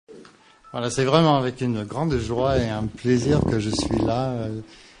Voilà, c'est vraiment avec une grande joie et un plaisir que je suis là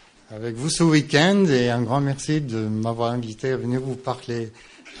avec vous ce week-end et un grand merci de m'avoir invité à venir vous parler.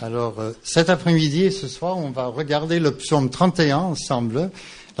 Alors, cet après-midi et ce soir, on va regarder le psaume 31 ensemble,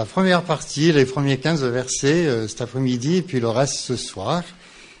 la première partie, les premiers 15 versets cet après-midi et puis le reste ce soir.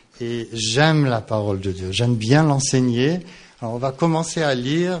 Et j'aime la parole de Dieu, j'aime bien l'enseigner. Alors, on va commencer à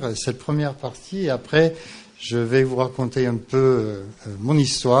lire cette première partie et après, je vais vous raconter un peu mon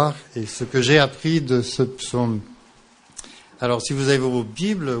histoire et ce que j'ai appris de ce psaume. Alors, si vous avez vos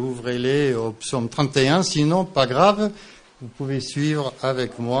Bibles, ouvrez-les au psaume 31. Sinon, pas grave, vous pouvez suivre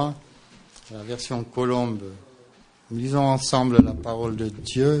avec moi la version colombe. Lisons ensemble la parole de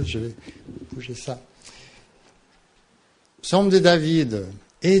Dieu. Je vais bouger ça. Psaume de David.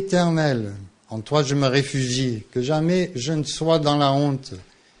 Éternel, en toi je me réfugie, que jamais je ne sois dans la honte.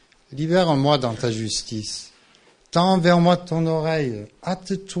 Libère-moi dans ta justice. Tends vers moi ton oreille,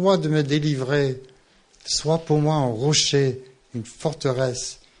 hâte-toi de me délivrer. Sois pour moi un rocher, une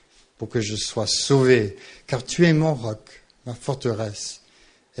forteresse, pour que je sois sauvé. Car tu es mon roc, ma forteresse.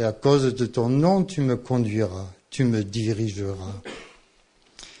 Et à cause de ton nom, tu me conduiras, tu me dirigeras.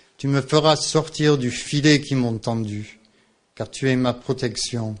 Tu me feras sortir du filet qui m'ont tendu, car tu es ma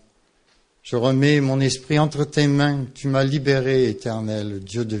protection. Je remets mon esprit entre tes mains, tu m'as libéré, Éternel,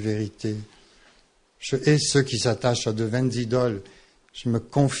 Dieu de vérité. Je hais ceux qui s'attachent à de vaines idoles, je me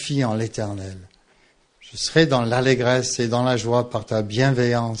confie en l'Éternel. Je serai dans l'allégresse et dans la joie par ta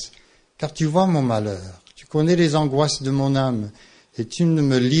bienveillance, car tu vois mon malheur, tu connais les angoisses de mon âme, et tu ne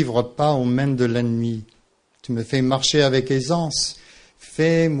me livres pas aux mains de l'ennemi. Tu me fais marcher avec aisance,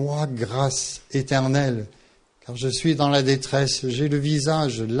 fais-moi grâce, Éternel, car je suis dans la détresse, j'ai le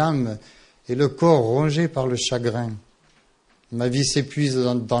visage, l'âme et le corps rongés par le chagrin. Ma vie s'épuise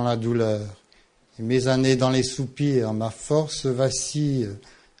dans la douleur, et mes années dans les soupirs, ma force vacille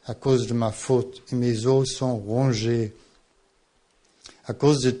à cause de ma faute, et mes os sont rongés. À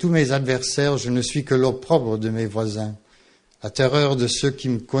cause de tous mes adversaires, je ne suis que l'opprobre de mes voisins. La terreur de ceux qui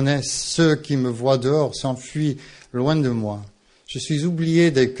me connaissent, ceux qui me voient dehors, s'enfuient loin de moi. Je suis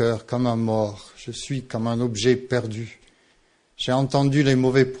oublié des cœurs comme un mort, je suis comme un objet perdu. J'ai entendu les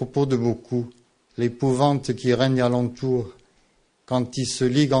mauvais propos de beaucoup, l'épouvante qui règne alentour. Quand ils se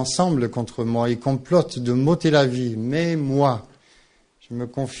liguent ensemble contre moi, ils complotent de m'ôter la vie. Mais moi, je me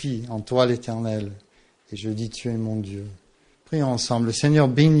confie en toi l'Éternel, et je dis tu es mon Dieu. Prions ensemble. Seigneur,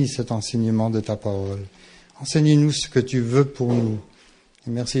 bénis cet enseignement de ta parole. Enseigne-nous ce que tu veux pour nous. Et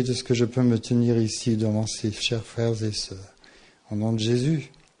merci de ce que je peux me tenir ici devant ces chers frères et sœurs. Au nom de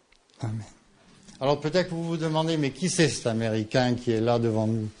Jésus, Amen. Alors peut-être que vous vous demandez, mais qui c'est cet Américain qui est là devant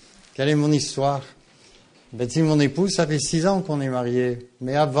nous? Quelle est mon histoire? C'est mon épouse, ça fait 6 ans qu'on est mariés.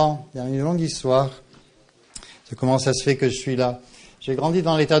 Mais avant, il y a une longue histoire. C'est comment ça se fait que je suis là. J'ai grandi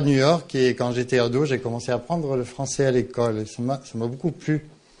dans l'État de New York et quand j'étais ado, j'ai commencé à apprendre le français à l'école. Et ça m'a beaucoup plu.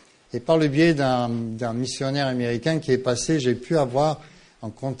 Et par le biais d'un missionnaire américain qui est passé, j'ai pu avoir un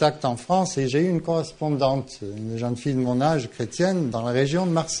contact en France et j'ai eu une correspondante, une jeune fille de mon âge, chrétienne, dans la région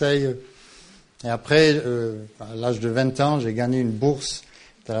de Marseille. Et après, à l'âge de 20 ans, j'ai gagné une bourse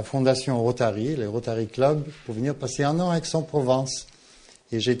de la fondation Rotary, les Rotary Club, pour venir passer 1 an à Aix-en-Provence.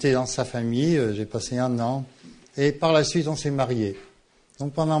 Et j'étais dans sa famille, j'ai passé 1 an. Et par la suite, on s'est mariés.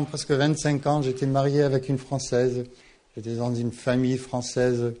 Donc pendant presque 25 ans, j'étais marié avec une Française. J'étais dans une famille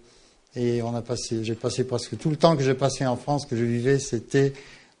française. Et j'ai passé presque tout le temps que j'ai passé en France, que je vivais, c'était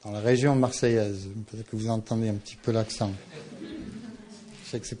dans la région marseillaise. Peut-être que vous entendez un petit peu l'accent. Je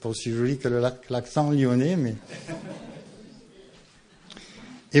sais que c'est pas aussi joli que l'accent lyonnais, mais...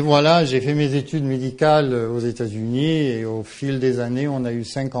 Et voilà, j'ai fait mes études médicales aux États-Unis et au fil des années, on a eu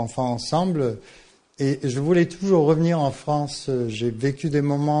 5 enfants ensemble. Et je voulais toujours revenir en France. J'ai vécu des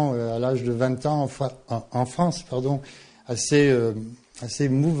moments à l'âge de 20 ans en France, assez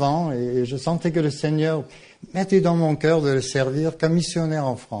mouvants. Et je sentais que le Seigneur mettait dans mon cœur de le servir comme missionnaire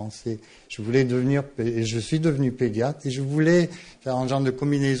en France. Et je voulais et je suis devenu pédiatre. Et je voulais faire un genre de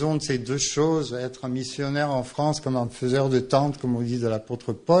combinaison de ces deux choses, être un missionnaire en France comme un faiseur de tentes, comme on dit de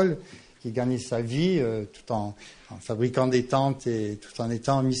l'apôtre Paul, qui gagnait sa vie tout en fabriquant des tentes et tout en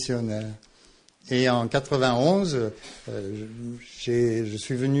étant un missionnaire. Et en 91, je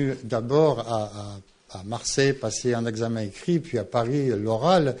suis venu d'abord à Marseille passer un examen écrit, puis à Paris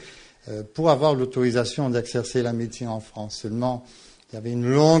l'oral, pour avoir l'autorisation d'exercer la médecine en France. Seulement, il y avait une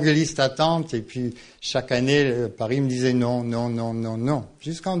longue liste d'attente, et puis chaque année, Paris me disait non, non, non, non, non.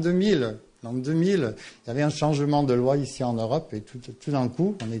 Jusqu'en 2000. En 2000, il y avait un changement de loi ici en Europe, et tout d'un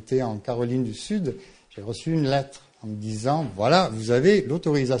coup, on était en Caroline du Sud, j'ai reçu une lettre en me disant, voilà, vous avez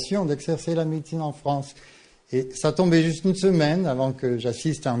l'autorisation d'exercer la médecine en France. Et ça tombait juste une semaine avant que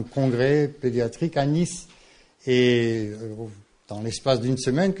j'assiste à un congrès pédiatrique à Nice. Et dans l'espace d'une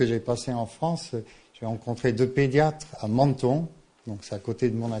semaine que j'ai passé en France, j'ai rencontré 2 pédiatres à Menton, donc c'est à côté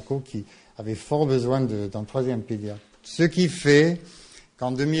de Monaco, qui avaient fort besoin d'un 3e pédiatre. Ce qui fait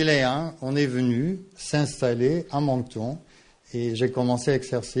qu'en 2001, on est venu s'installer à Menton et j'ai commencé à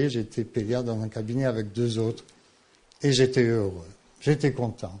exercer. J'étais pédiatre dans un cabinet avec 2 autres et j'étais heureux, j'étais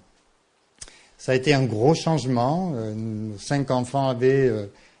content. Ça a été un gros changement. Nos 5 enfants avaient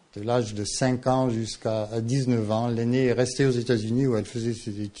de l'âge de 5 ans jusqu'à 19 ans. L'aînée est restée aux États-Unis où elle faisait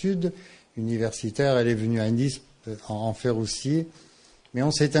ses études universitaires. Elle est venue à Nice en faire aussi. Mais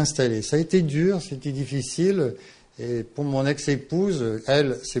on s'est installé. Ça a été dur, c'était difficile. Et pour mon ex-épouse,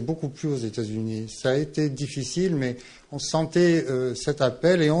 elle, c'est beaucoup plus aux États-Unis. Ça a été difficile, mais on sentait cet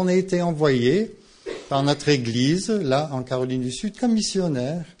appel et on a été envoyé par notre église, là, en Caroline du Sud, comme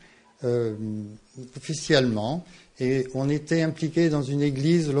missionnaire, officiellement. Et on était impliqué dans une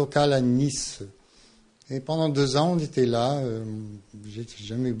église locale à Nice. Et pendant 2 ans, on était là.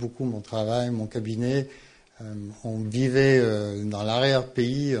 J'aimais beaucoup mon travail, mon cabinet. On vivait dans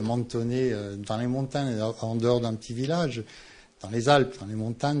l'arrière-pays, mentonné dans les montagnes, en dehors d'un petit village, dans les Alpes, dans les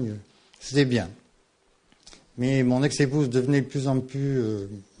montagnes. C'était bien. Mais mon ex-épouse devenait de plus en plus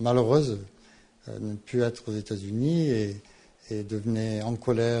malheureuse, ne plus être aux États-Unis et devenait en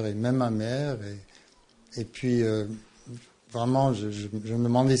colère, et même amère. Et puis, vraiment, je me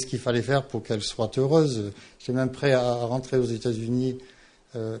demandais ce qu'il fallait faire pour qu'elle soit heureuse. J'étais même prêt à rentrer aux États-Unis.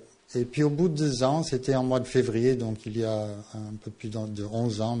 Et puis au bout de 2 ans, c'était en mois de février, donc il y a un peu plus de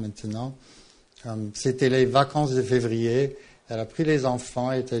 11 ans maintenant, c'était les vacances de février. Elle a pris les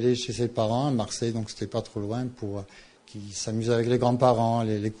enfants et est allée chez ses parents à Marseille, donc c'était pas trop loin, pour qu'ils s'amusent avec les grands-parents,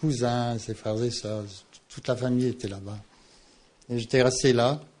 les cousins, ses frères et sœurs. Toute la famille était là-bas. Et j'étais resté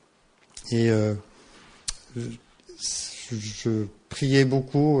là et je priais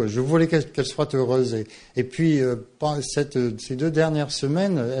beaucoup, je voulais qu'elle soit heureuse. Et puis, ces 2 dernières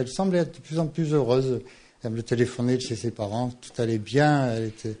semaines, elle semblait être de plus en plus heureuse. Elle me téléphonait de chez ses parents, tout allait bien,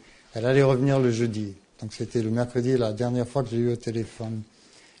 elle allait revenir le jeudi. Donc c'était le mercredi, la dernière fois que j'ai eu au téléphone.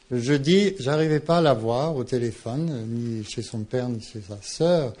 Le jeudi, j'arrivais pas à la voir au téléphone, ni chez son père, ni chez sa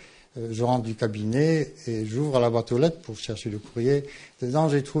sœur. Je rentre du cabinet et j'ouvre la boîte aux lettres pour chercher le courrier. Dedans,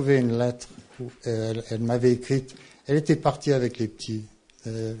 j'ai trouvé une lettre où elle m'avait écrite. Elle était partie avec les petits,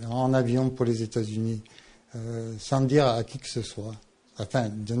 en avion pour les États-Unis, sans dire à qui que ce soit. Enfin,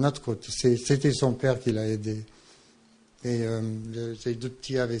 de notre côté, c'était son père qui l'a aidé. Et les 2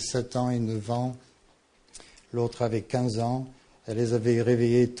 petits avaient 7 ans et 9 ans, l'autre avait 15 ans. Elle les avait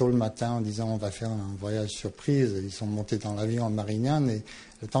réveillés tôt le matin en disant on va faire un voyage surprise. Ils sont montés dans l'avion en Marignane et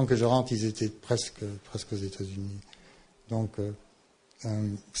le temps que je rentre, ils étaient presque aux États-Unis. Donc,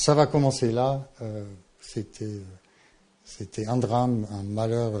 ça va commencer là. C'était un drame, un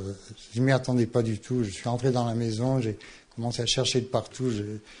malheur. Je ne m'y attendais pas du tout. Je suis entré dans la maison, j'ai commencé à chercher de partout.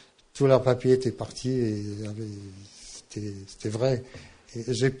 Tous leurs papiers étaient partis et c'était vrai.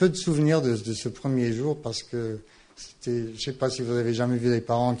 Et j'ai peu de souvenirs de ce premier jour parce que je ne sais pas si vous avez jamais vu des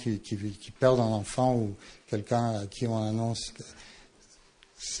parents qui perdent un enfant ou quelqu'un à qui on annonce.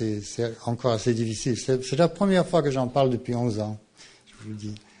 C'est encore assez difficile. C'est la première fois que j'en parle depuis 11 ans, je vous le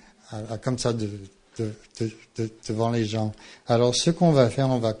dis, comme ça devant les gens. Alors, ce qu'on va faire,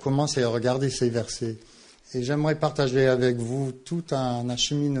 on va commencer à regarder ces versets. Et j'aimerais partager avec vous tout un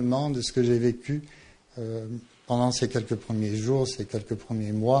acheminement de ce que j'ai vécu pendant ces quelques premiers jours, ces quelques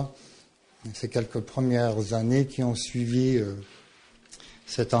premiers mois, ces quelques premières années qui ont suivi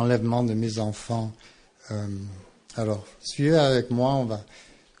cet enlèvement de mes enfants. Alors, suivez avec moi, on va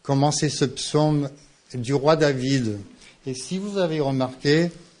commencer ce psaume du roi David. Et si vous avez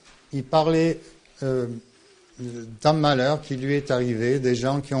remarqué, il parlait d'un malheur qui lui est arrivé, des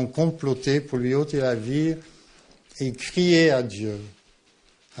gens qui ont comploté pour lui ôter la vie et crier à Dieu.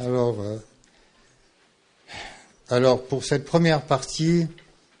 Alors pour cette première partie,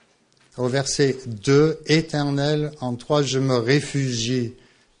 au verset 2, « Éternel, en toi je me réfugie,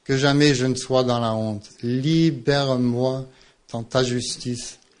 que jamais je ne sois dans la honte. Libère-moi dans ta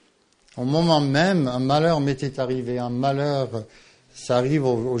justice. » Au moment même, un malheur m'était arrivé, un malheur, ça arrive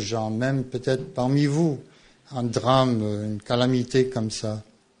aux gens, même peut-être parmi vous, un drame, une calamité comme ça.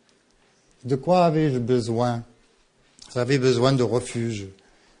 De quoi avais-je besoin? J'avais besoin de refuge.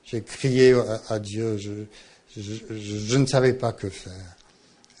 J'ai crié à Dieu, je ne savais pas que faire.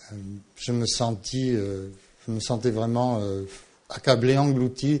 Je me sentais vraiment accablé,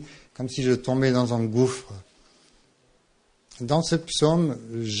 englouti, comme si je tombais dans un gouffre. Dans ce psaume,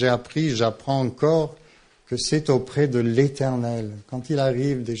 j'apprends encore que c'est auprès de l'Éternel. Quand il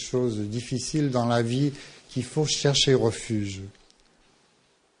arrive des choses difficiles dans la vie qu'il faut chercher refuge.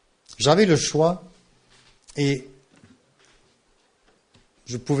 J'avais le choix et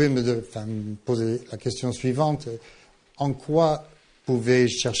je pouvais me poser la question suivante, en quoi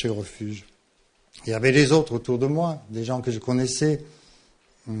pouvais-je chercher refuge? Il y avait les autres autour de moi, des gens que je connaissais,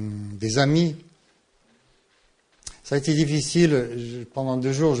 des amis. Ça a été difficile, pendant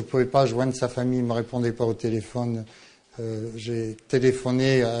 2 jours, je ne pouvais pas joindre sa famille, il ne me répondait pas au téléphone. J'ai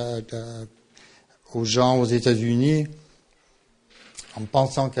téléphoné aux gens aux États-Unis en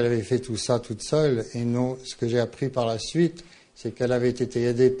pensant qu'elle avait fait tout ça toute seule. Et non, ce que j'ai appris par la suite, c'est qu'elle avait été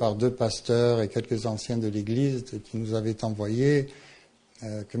aidée par 2 pasteurs et quelques anciens de l'Église qui nous avaient envoyés,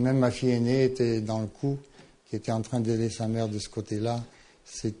 que même ma fille aînée était dans le coup, qui était en train d'aider sa mère de ce côté-là.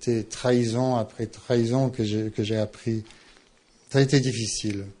 C'était trahison après trahison que j'ai appris. Ça a été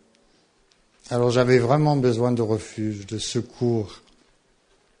difficile. Alors j'avais vraiment besoin de refuge, de secours.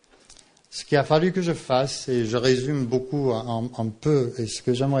 Ce qu'il a fallu que je fasse, et je résume beaucoup en peu, et ce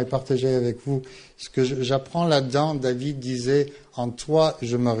que j'aimerais partager avec vous, ce que j'apprends là-dedans, David disait, « En toi,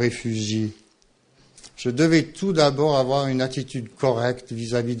 je me réfugie ». Je devais tout d'abord avoir une attitude correcte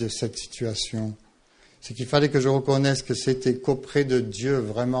vis-à-vis de cette situation. C'est qu'il fallait que je reconnaisse que c'était qu'auprès de Dieu,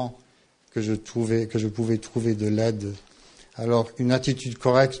 vraiment, que je pouvais trouver de l'aide. Alors, une attitude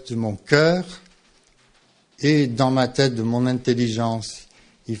correcte de mon cœur et dans ma tête, de mon intelligence.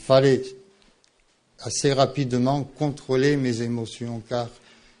 Il fallait assez rapidement contrôler mes émotions, car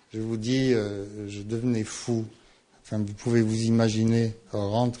je vous dis, je devenais fou. Enfin, vous pouvez vous imaginer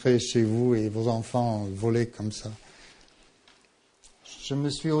rentrer chez vous et vos enfants voler comme ça. Je me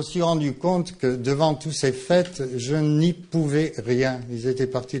suis aussi rendu compte que devant tous ces faits, je n'y pouvais rien. Ils étaient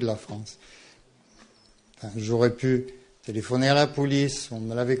partis de la France. Enfin, j'aurais pu téléphoner à la police, on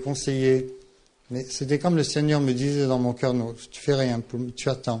me l'avait conseillé. Mais c'était comme le Seigneur me disait dans mon cœur, non, tu fais rien, tu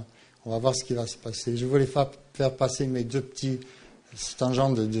attends. On va voir ce qui va se passer. Je voulais faire passer mes 2 petits. C'est un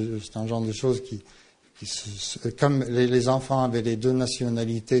genre de choses qui comme les enfants avaient les 2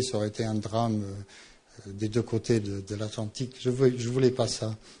 nationalités, ça aurait été un drame des 2 côtés de l'Atlantique. Je voulais pas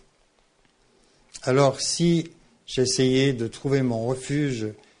ça. Alors, si j'essayais de trouver mon refuge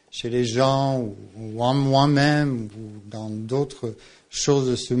chez les gens ou en moi-même ou dans d'autres choses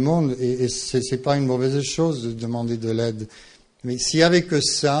de ce monde, et c'est pas une mauvaise chose de demander de l'aide, mais s'il y avait que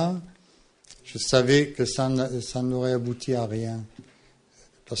ça, je savais que ça n'aurait abouti à rien.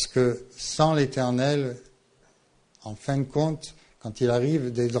 Parce que sans l'Éternel, en fin de compte, quand il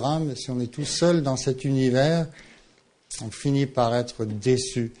arrive des drames, si on est tout seul dans cet univers, on finit par être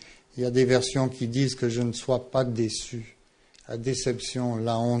déçu. Il y a des versions qui disent que je ne sois pas déçu. La déception,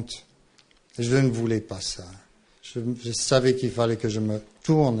 la honte, je ne voulais pas ça. Je savais qu'il fallait que je me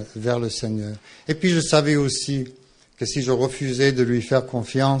tourne vers le Seigneur. Et puis je savais aussi que si je refusais de lui faire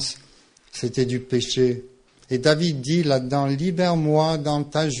confiance, c'était du péché. Et David dit là-dedans, « Libère-moi dans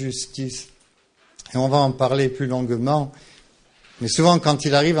ta justice ». Et on va en parler plus longuement. Mais souvent, quand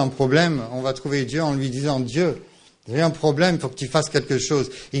il arrive un problème, on va trouver Dieu en lui disant, « Dieu, j'ai un problème, il faut que tu fasses quelque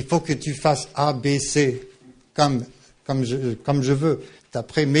chose. Il faut que tu fasses A, B, C, comme je veux,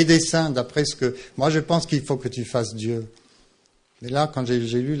 d'après mes desseins, d'après ce que... Moi, je pense qu'il faut que tu fasses Dieu. » Mais là, quand j'ai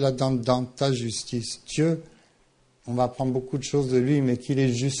lu là-dedans, dans ta justice, Dieu, on va apprendre beaucoup de choses de lui, mais qu'il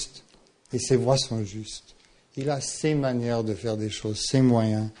est juste. Et ses voies sont justes. Il a ses manières de faire des choses, ses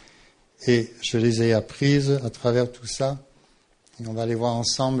moyens. Et je les ai apprises à travers tout ça. Et on va les voir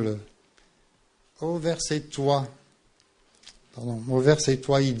ensemble. Au verset 3,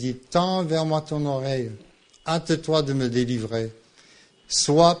 il dit, « Tends vers moi ton oreille, hâte-toi de me délivrer.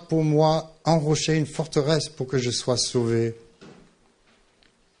 Sois pour moi un rocher, une forteresse pour que je sois sauvé. »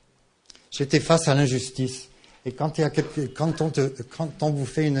 J'étais face à l'injustice. Et quand on vous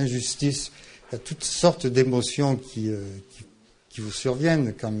fait une injustice, il y a toutes sortes d'émotions qui vous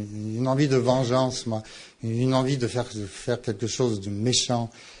surviennent, comme une envie de vengeance, une envie de faire quelque chose de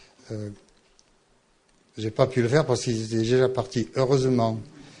méchant. J'ai pas pu le faire parce qu'ils étaient déjà partis, heureusement.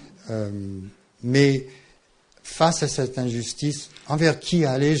 Mais face à cette injustice, envers qui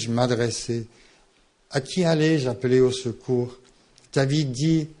allais-je m'adresser? À qui allais-je appeler au secours? David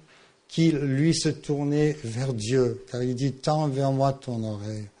dit qu'il, lui, se tournait vers Dieu, car il dit « Tends vers moi ton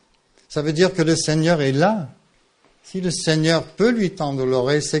oreille ». Ça veut dire que le Seigneur est là. Si le Seigneur peut lui tendre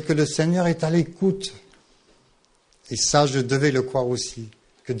l'oreille, c'est que le Seigneur est à l'écoute. Et ça, je devais le croire aussi,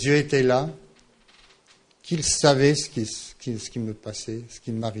 que Dieu était là, qu'il savait ce qui me passait, ce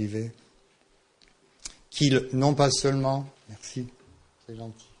qui m'arrivait, qu'il, non pas seulement, merci, c'est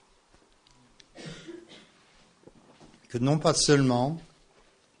gentil, que non pas seulement,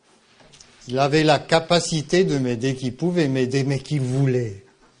 il avait la capacité de m'aider, qu'il pouvait m'aider, mais qu'il voulait.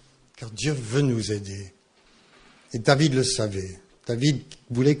 Car Dieu veut nous aider. Et David le savait. David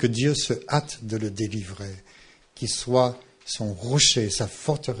voulait que Dieu se hâte de le délivrer, qu'il soit son rocher, sa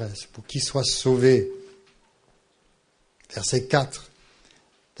forteresse, pour qu'il soit sauvé. Verset 4,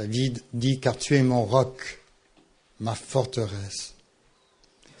 David dit, car tu es mon roc, ma forteresse.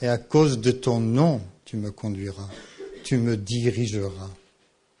 Et à cause de ton nom, tu me conduiras, tu me dirigeras.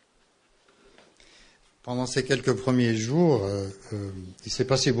 Pendant ces quelques premiers jours, il s'est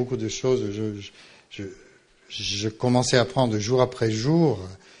passé beaucoup de choses. Je commençais à apprendre jour après jour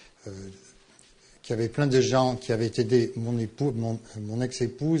qu'il y avait plein de gens qui avaient aidé mon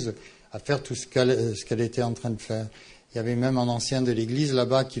ex-épouse à faire tout ce qu'elle était en train de faire. Il y avait même un ancien de l'église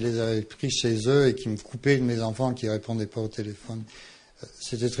là-bas qui les avait pris chez eux et qui me coupait de mes enfants qui ne répondaient pas au téléphone.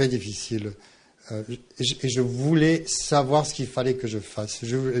 C'était très difficile. Et je voulais savoir ce qu'il fallait que je fasse.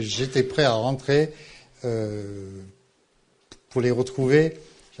 J'étais prêt à rentrer pour les retrouver.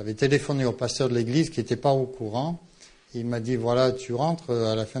 J'avais téléphoné au pasteur de l'église qui n'était pas au courant. Il m'a dit, voilà, tu rentres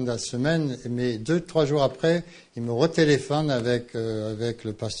à la fin de la semaine. Mais 2-3 jours après, il me retéléphone avec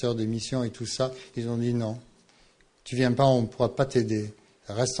le pasteur des missions et tout ça. Ils ont dit, non, tu viens pas, on ne pourra pas t'aider.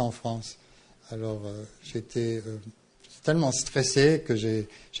 Reste en France. Alors, j'étais tellement stressé que j'ai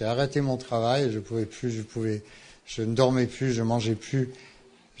arrêté mon travail. Je pouvais plus, je ne dormais plus, je mangeais plus.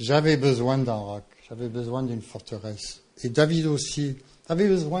 J'avais besoin d'un roc. J'avais besoin d'une forteresse. Et David aussi. J'avais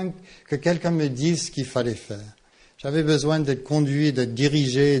besoin que quelqu'un me dise ce qu'il fallait faire. J'avais besoin d'être conduit, d'être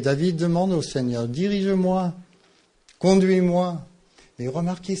dirigé. David demande au Seigneur, dirige-moi, conduis-moi. Mais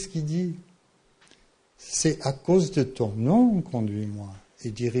remarquez ce qu'il dit. C'est à cause de ton nom, conduis-moi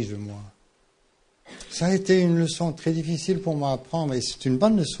et dirige-moi. Ça a été une leçon très difficile pour moi à apprendre, et c'est une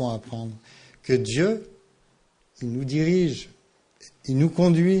bonne leçon à apprendre. Que Dieu, il nous dirige, il nous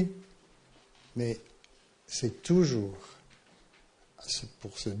conduit, mais c'est toujours,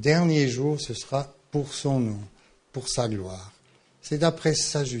 pour ce dernier jour, ce sera pour son nom, pour sa gloire. C'est d'après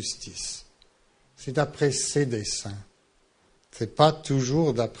sa justice, c'est d'après ses desseins. C'est pas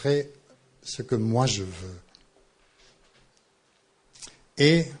toujours d'après ce que moi je veux.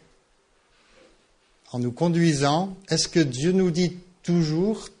 Et en nous conduisant, est-ce que Dieu nous dit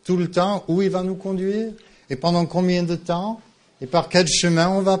toujours, tout le temps, où il va nous conduire? Et pendant combien de temps? Et par quel chemin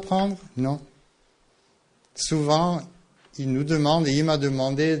on va prendre? Non. Souvent, il nous demande, et il m'a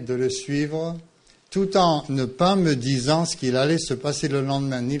demandé de le suivre, tout en ne pas me disant ce qu'il allait se passer le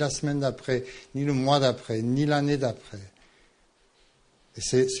lendemain, ni la semaine d'après, ni le mois d'après, ni l'année d'après. Et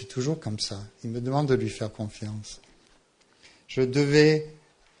c'est toujours comme ça. Il me demande de lui faire confiance. Je devais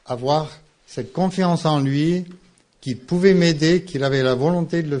avoir cette confiance en lui, qu'il pouvait m'aider, qu'il avait la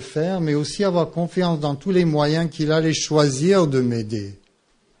volonté de le faire, mais aussi avoir confiance dans tous les moyens qu'il allait choisir de m'aider.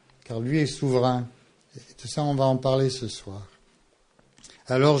 Car lui est souverain. Et tout ça, on va en parler ce soir.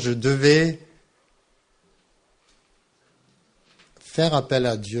 Alors je devais faire appel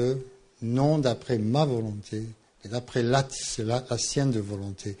à Dieu, non d'après ma volonté, mais d'après la sienne de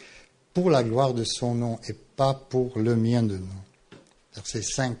volonté, pour la gloire de son nom et pas pour le mien de nom. Verset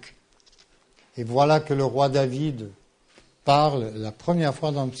 5. Et voilà que le roi David parle la première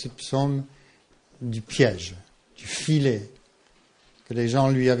fois dans ce psaume du piège, du filet que les gens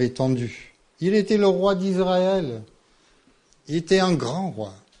lui avaient tendu. Il était le roi d'Israël. Il était un grand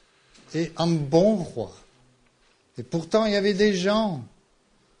roi et un bon roi. Et pourtant, il y avait des gens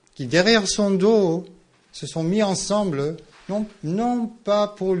qui, derrière son dos, se sont mis ensemble, non pas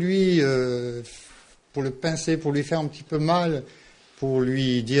pour lui, pour le pincer, pour lui faire un petit peu mal, pour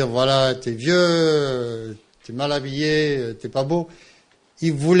lui dire, voilà, t'es vieux, t'es mal habillé, t'es pas beau.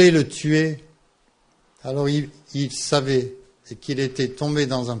 Ils voulaient le tuer. Alors il savait qu'il était tombé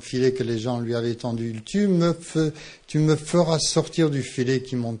dans un filet que les gens lui avaient tendu. Tu me feras sortir du filet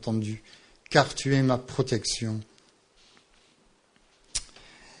qui m'ont tendu, car tu es ma protection.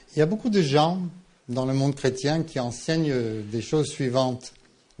 Il y a beaucoup de gens dans le monde chrétien qui enseignent des choses suivantes.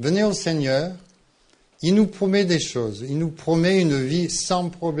 Venez au Seigneur, il nous promet des choses, il nous promet une vie sans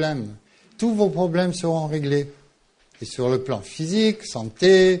problème. Tous vos problèmes seront réglés. Et sur le plan physique,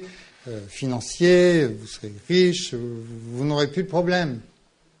 santé, financier, vous serez riche, vous n'aurez plus de problème.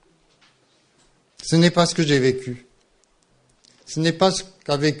 Ce n'est pas ce que j'ai vécu. Ce n'est pas ce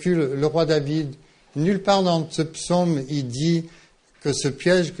qu'a vécu le roi David. Nulle part dans ce psaume, il dit que ce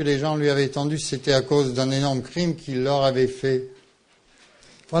piège que les gens lui avaient tendu, c'était à cause d'un énorme crime qu'il leur avait fait.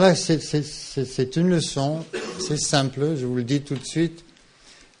 Voilà, c'est une leçon, c'est simple, je vous le dis tout de suite.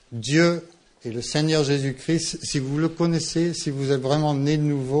 Dieu et le Seigneur Jésus-Christ, si vous le connaissez, si vous êtes vraiment né de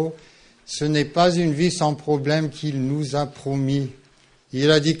nouveau, ce n'est pas une vie sans problème qu'il nous a promis. Il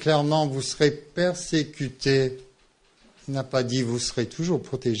a dit clairement, vous serez persécutés. Il n'a pas dit, vous serez toujours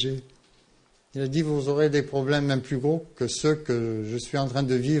protégés. Il a dit, vous aurez des problèmes même plus gros que ceux que je suis en train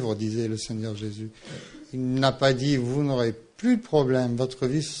de vivre, disait le Seigneur Jésus. Il n'a pas dit, vous n'aurez plus de problèmes, votre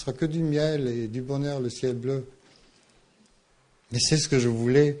vie, ce sera que du miel et du bonheur, le ciel bleu. Mais c'est ce que je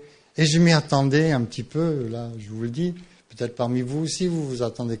voulais. Et je m'y attendais un petit peu, là, je vous le dis. Peut-être parmi vous aussi, vous vous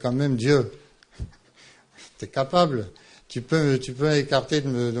attendez quand même. Dieu, tu es capable. Tu peux écarter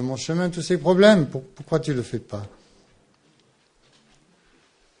de mon chemin tous ces problèmes. Pourquoi tu ne le fais pas?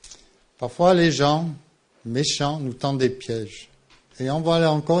 Parfois, les gens méchants nous tendent des pièges. Et en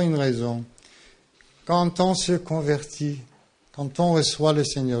voilà encore une raison. Quand on se convertit, quand on reçoit le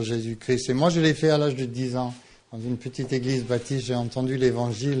Seigneur Jésus-Christ, et moi je l'ai fait à l'âge de 10 ans, dans une petite église baptiste, j'ai entendu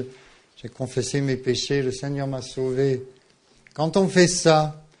l'évangile, j'ai confessé mes péchés, le Seigneur m'a sauvé. Quand on fait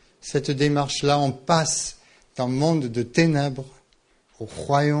ça, cette démarche-là, on passe d'un monde de ténèbres au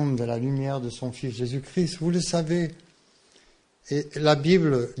royaume de la lumière de son Fils Jésus-Christ. Vous le savez. Et la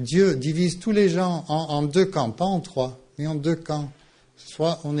Bible, Dieu divise tous les gens en deux camps, pas en trois, mais en deux camps.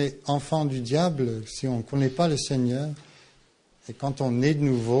 Soit on est enfant du diable, si on ne connaît pas le Seigneur, et quand on est de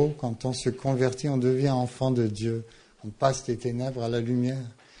nouveau, quand on se convertit, on devient enfant de Dieu. On passe des ténèbres à la lumière.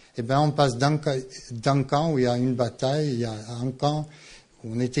 Eh bien, on passe d'un camp où il y a une bataille, il y a un camp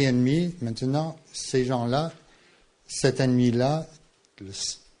où on était ennemis. Maintenant, ces gens-là, cet ennemi-là, le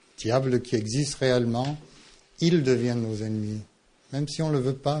diable qui existe réellement, ils deviennent nos ennemis. Même si on ne le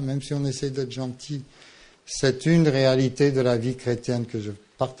veut pas, même si on essaie d'être gentil. C'est une réalité de la vie chrétienne que je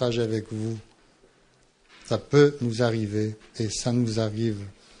partage avec vous. Ça peut nous arriver, et ça nous arrive.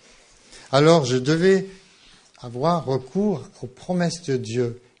 Alors, je devais avoir recours aux promesses de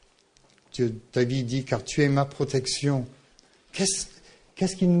Dieu. David dit, car tu es ma protection.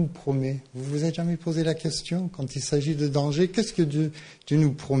 Qu'est-ce qu'il nous promet? Vous vous êtes jamais posé la question quand il s'agit de danger? Qu'est-ce que Dieu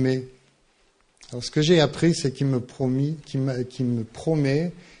nous promet? Alors, ce que j'ai appris, c'est qu'il me promet, et il me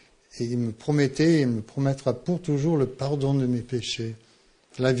promettait, et il me promettra pour toujours le pardon de mes péchés,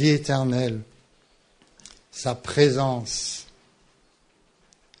 la vie éternelle, sa présence,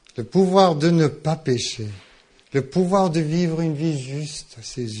 le pouvoir de ne pas pécher, le pouvoir de vivre une vie juste à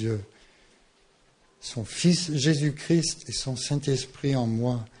ses yeux, son Fils Jésus-Christ et son Saint-Esprit en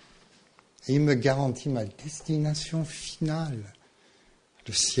moi. Et il me garantit ma destination finale,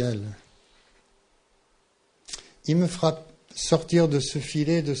 le ciel. Il me fera sortir de ce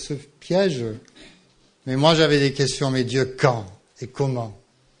filet, de ce piège. Mais moi, j'avais des questions. Mais Dieu, quand et comment?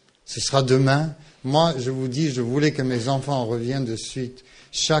 Ce sera demain. Moi, je vous dis, je voulais que mes enfants reviennent de suite.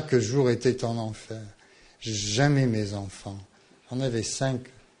 Chaque jour était en enfer. J'aimais mes enfants. J'en avais 5.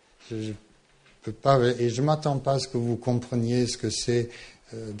 Je peux pas, et je m'attends pas à ce que vous compreniez ce que c'est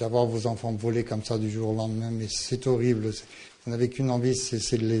d'avoir vos enfants volés comme ça du jour au lendemain. Mais c'est horrible. Vous n'avez qu'une envie,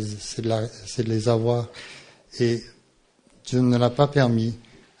 c'est de les avoir. Et Dieu ne l'a pas permis.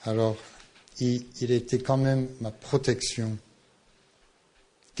 Alors, il était quand même ma protection.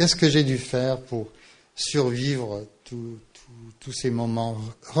 Qu'est-ce que j'ai dû faire pour survivre tous ces moments?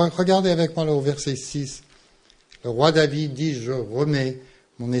 Regardez avec moi le verset 6. Le roi David dit, je remets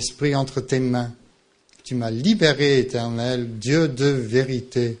mon esprit entre tes mains. Tu m'as libéré, Éternel, Dieu de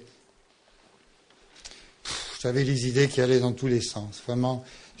vérité. J'avais les idées qui allaient dans tous les sens. Vraiment,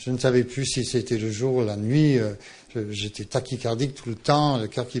 je ne savais plus si c'était le jour ou la nuit. J'étais tachycardique tout le temps, le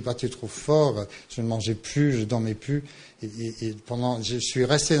cœur qui battait trop fort. Je ne mangeais plus, je dormais plus. Et je suis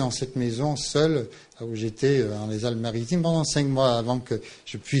resté dans cette maison seul, là où j'étais, dans les Alpes-Maritimes, pendant 5 mois avant que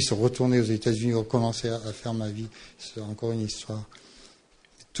je puisse retourner aux États-Unis, recommencer à faire ma vie. C'est encore une histoire.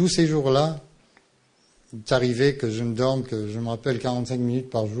 Tous ces jours-là, il est arrivé que je ne dorme que, je me rappelle, 45 minutes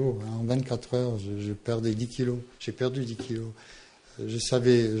par jour. En 24 heures, je perdais 10 kilos. J'ai perdu 10 kilos.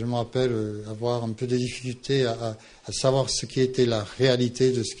 Je me rappelle avoir un peu de difficulté à savoir ce qui était la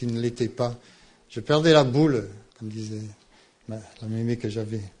réalité de ce qui ne l'était pas. Je perdais la boule, comme disait la mémé que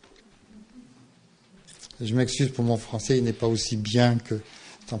j'avais. Je m'excuse pour mon français, il n'est pas aussi bien que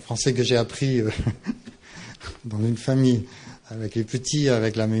un français que j'ai appris dans une famille, avec les petits,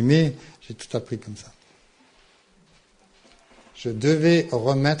 avec la mémé. J'ai tout appris comme ça. Je devais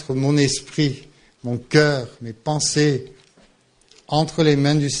remettre mon esprit, mon cœur, mes pensées entre les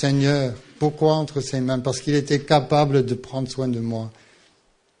mains du Seigneur. Pourquoi entre ses mains? Parce qu'il était capable de prendre soin de moi.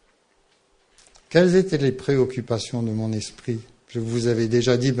 Quelles étaient les préoccupations de mon esprit? Je vous avais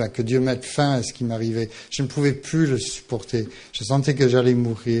déjà dit que Dieu mette fin à ce qui m'arrivait. Je ne pouvais plus le supporter. Je sentais que j'allais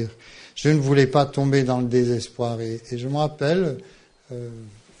mourir. Je ne voulais pas tomber dans le désespoir. Et je me rappelle,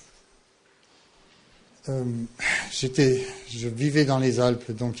 je vivais dans les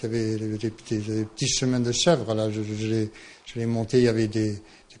Alpes, donc il y avait des petits chemins de chèvres. Là, je les montais, il y avait des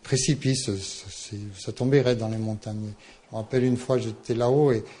précipices, ça tombait raide dans les montagnes. me rappelle une fois, j'étais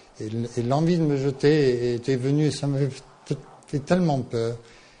là-haut et l'envie de me jeter était venue. Et ça m'avait fait tellement peur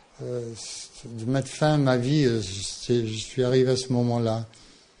de mettre fin à ma vie. Je suis arrivé à ce moment-là.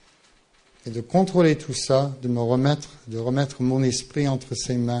 Et de contrôler tout ça, de remettre mon esprit entre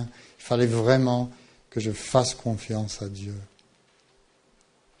ses mains. Il fallait vraiment que je fasse confiance à Dieu.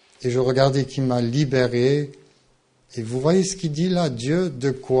 Et je regardais qui m'a libéré. Et vous voyez ce qu'il dit là, Dieu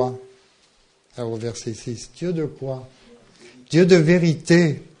de quoi? Alors au verset 6, Dieu de quoi? Dieu de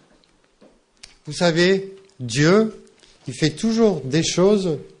vérité. Vous savez, Dieu, il fait toujours des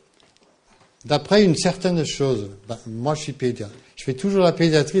choses d'après une certaine chose. Moi, je suis pédiatre. Je fais toujours la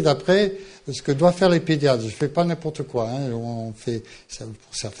pédiatrie d'après ce que doivent faire les pédiatres. Je ne fais pas n'importe quoi. On fait,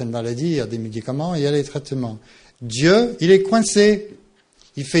 pour certaines maladies, il y a des médicaments et il y a les traitements. Dieu, il est coincé.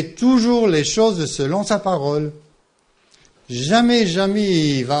 Il fait toujours les choses selon sa parole. Jamais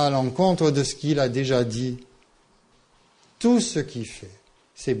il va à l'encontre de ce qu'il a déjà dit. Tout ce qu'il fait,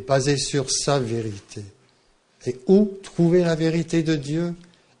 c'est basé sur sa vérité. Et où trouver la vérité de Dieu?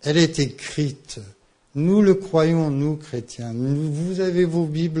 Elle est écrite. Nous le croyons, nous chrétiens. Vous avez vos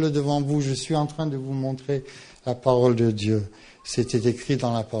Bibles devant vous. Je suis en train de vous montrer la parole de Dieu. C'était écrit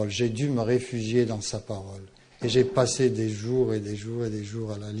dans la parole. J'ai dû me réfugier dans sa parole. Et j'ai passé des jours et des jours et des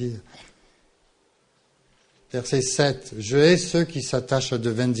jours à la lire. Verset 7. Je hais ceux qui s'attachent à de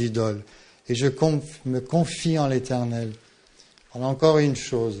vaines idoles. Et je me confie en l'Éternel. Voilà encore une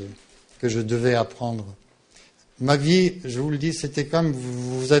chose que je devais apprendre. Ma vie, je vous le dis, c'était comme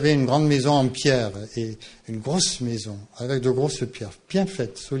vous avez une grande maison en pierre et une grosse maison avec de grosses pierres, bien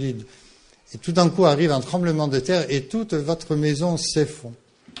faites, solides. Et tout d'un coup arrive un tremblement de terre et toute votre maison s'effondre.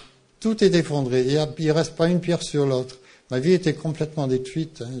 Tout est effondré. Il ne reste pas une pierre sur l'autre. Ma vie était complètement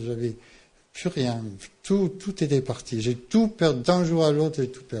détruite. J'avais plus rien. Tout était parti. J'ai tout perdu. D'un jour à l'autre, j'ai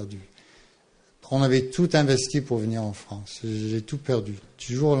tout perdu. On avait tout investi pour venir en France. J'ai tout perdu,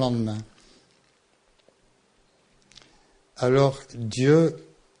 du jour au lendemain. Alors Dieu,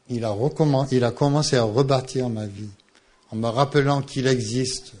 il a commencé à rebâtir ma vie, en me rappelant qu'il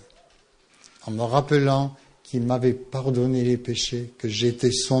existe, en me rappelant qu'il m'avait pardonné les péchés, que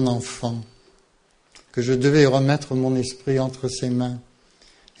j'étais son enfant, que je devais remettre mon esprit entre ses mains.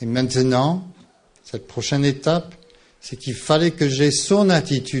 Et maintenant, cette prochaine étape, c'est qu'il fallait que j'aie son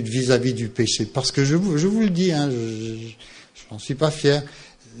attitude vis-à-vis du péché. Parce que je vous le dis, je n'en suis pas fier.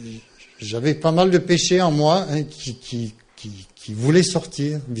 J'avais pas mal de péchés en moi qui voulaient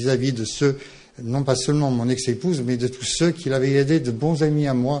sortir vis-à-vis de ceux, non pas seulement mon ex-épouse, mais de tous ceux qui l'avaient aidé, de bons amis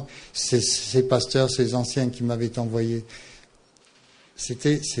à moi, ces pasteurs, ces anciens qui m'avaient envoyé.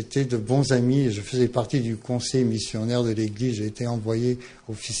 C'était de bons amis. Je faisais partie du conseil missionnaire de l'Église. J'ai été envoyé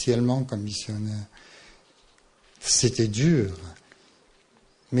officiellement comme missionnaire. C'était dur.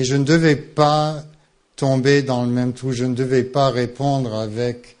 Mais je ne devais pas tomber dans le même trou. Je ne devais pas répondre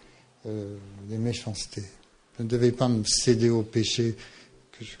avec des méchancetés. Je ne devais pas me céder au péché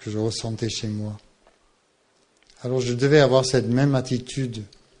que je ressentais chez moi. Alors je devais avoir cette même attitude.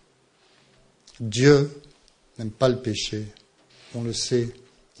 Dieu n'aime pas le péché. On le sait.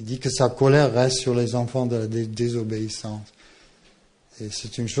 Il dit que sa colère reste sur les enfants de la désobéissance. Et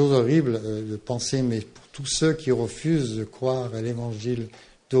c'est une chose horrible de penser, mais pour tous ceux qui refusent de croire à l'Évangile,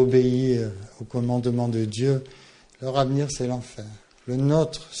 d'obéir au commandement de Dieu, leur avenir c'est l'enfer. Le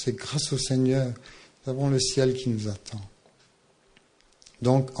nôtre, c'est grâce au Seigneur. Nous avons le ciel qui nous attend.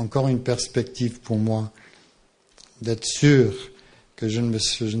 Donc, encore une perspective pour moi, d'être sûr que je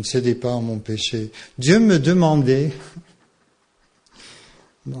ne cédais pas à mon péché. Dieu me demandait,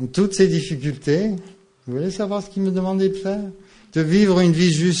 dans toutes ces difficultés, vous voulez savoir ce qu'il me demandait de faire? De vivre une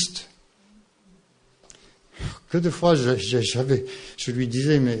vie juste. Que de fois, je lui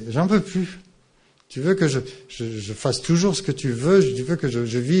disais, mais j'en peux plus. Tu veux que je fasse toujours ce que tu veux, tu veux que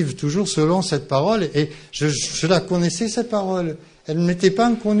je vive toujours selon cette parole, et je la connaissais, cette parole. Elle ne m'était pas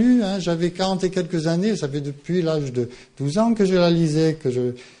inconnue, j'avais 40 et quelques années, ça fait depuis l'âge de 12 ans que je la lisais, que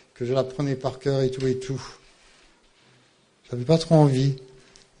je la prenais par cœur et tout et tout. J'avais pas trop envie.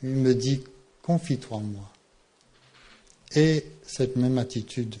 Il me dit, confie-toi en moi. Et cette même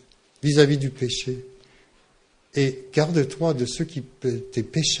attitude vis-à-vis du péché. Et garde-toi de ceux qui étaient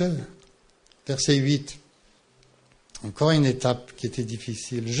pécheurs. Verset 8. Encore une étape qui était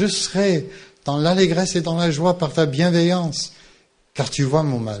difficile. Je serai dans l'allégresse et dans la joie par ta bienveillance, car tu vois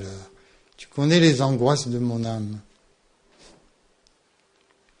mon malheur. Tu connais les angoisses de mon âme.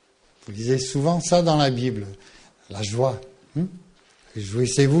 Vous lisez souvent ça dans la Bible. La joie.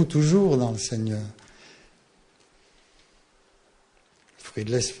 Réjouissez-vous toujours dans le Seigneur. Le fruit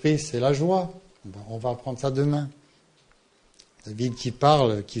de l'esprit, c'est la joie. On va apprendre ça demain. David qui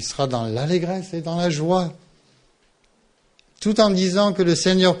parle, qui sera dans l'allégresse et dans la joie. tout en disant que le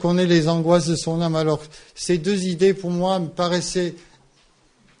Seigneur connaît les angoisses de son âme. Alors, ces deux idées, pour moi, me paraissaient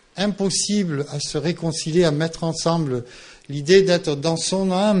impossibles à se réconcilier, à mettre ensemble. L'idée d'être dans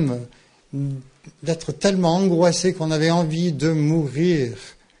son âme, d'être tellement angoissé qu'on avait envie de mourir.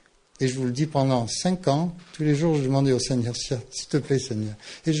 Et je vous le dis, pendant 5 ans, tous les jours, je demandais au Seigneur, s'il te plaît, Seigneur.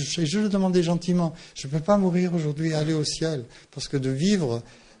 Et je le demandais gentiment, je ne peux pas mourir aujourd'hui, aller au ciel. Parce que de vivre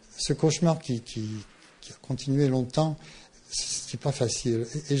ce cauchemar qui a continué longtemps, c'est pas facile.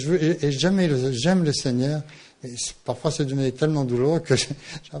 Et j'aime le Seigneur. Et parfois, ça devenait tellement douloureux que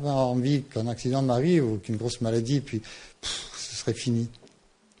j'avais envie qu'un accident m'arrive ou qu'une grosse maladie, puis ce serait fini.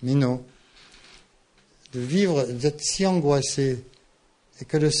 Mais non. De vivre, d'être si angoissé, et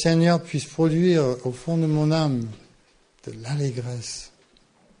que le Seigneur puisse produire au fond de mon âme de l'allégresse.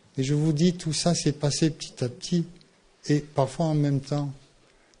 Et je vous dis, tout ça s'est passé petit à petit, et parfois en même temps.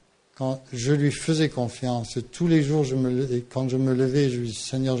 Quand je lui faisais confiance, tous les jours, quand je me levais, je lui disais,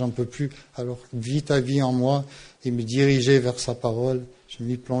 Seigneur, j'en peux plus, alors vis ta vie en moi, et me dirigeais vers sa parole, je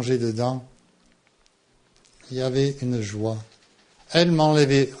m'y plongeais dedans. Il y avait une joie. Elle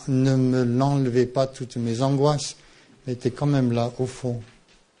ne me l'enlevait pas toutes mes angoisses, mais était quand même là, au fond,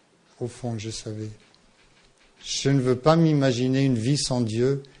 je savais. Je ne veux pas m'imaginer une vie sans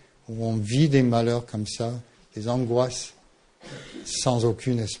Dieu, où on vit des malheurs comme ça, des angoisses, sans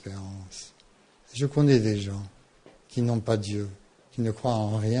aucune espérance. Je connais des gens qui n'ont pas Dieu, qui ne croient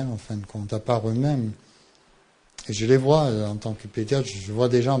en rien, en fin de compte, à part eux-mêmes. Et je les vois, en tant que pédiatre, je vois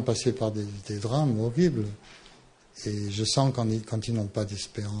des gens passer par des drames horribles. Et je sens quand ils n'ont pas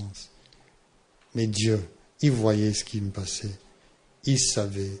d'espérance. Mais Dieu, il voyait ce qui me passait. Il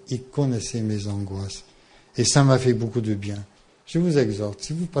savait, il connaissait mes angoisses. Et ça m'a fait beaucoup de bien. Je vous exhorte,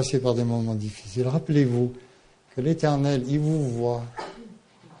 si vous passez par des moments difficiles, rappelez-vous que l'Éternel, il vous voit.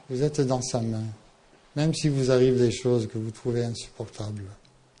 Vous êtes dans sa main. Même si vous arrive des choses que vous trouvez insupportables.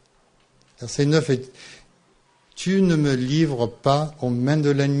 Verset 9, tu ne me livres pas aux mains de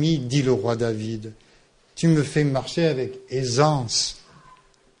l'ennemi, dit le roi David. Tu me fais marcher avec aisance.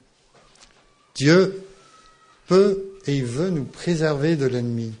 Dieu peut et il veut nous préserver de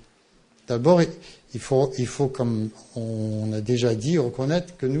l'ennemi. D'abord, il faut, comme on a déjà dit,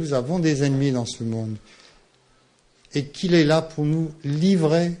 reconnaître que nous avons des ennemis dans ce monde et qu'il est là pour nous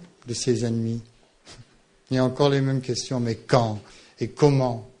livrer de ces ennemis. Il y a encore les mêmes questions, mais quand et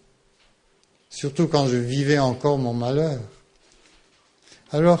comment? Surtout quand je vivais encore mon malheur.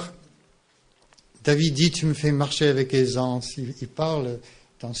 Alors, David dit, tu me fais marcher avec aisance. Il parle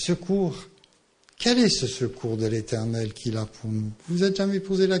d'un secours. Quel est ce secours de l'Éternel qu'il a pour nous? Vous vous êtes jamais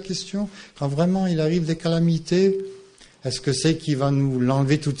posé la question? Quand vraiment il arrive des calamités, est-ce que c'est qu'il va nous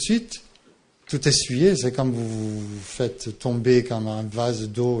l'enlever tout de suite? Tout essuyer, c'est comme vous faites tomber comme un vase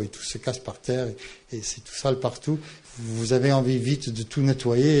d'eau et tout se casse par terre et c'est tout sale partout. Vous avez envie vite de tout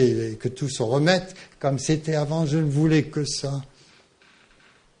nettoyer et que tout se remette comme c'était avant. Je ne voulais que ça.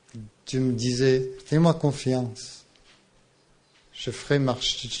 Dieu me disait, fais-moi confiance. Je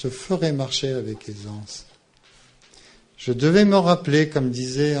te ferai marcher avec aisance. Je devais me rappeler, comme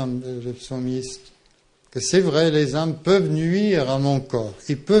disait le psalmiste, que c'est vrai, les âmes peuvent nuire à mon corps,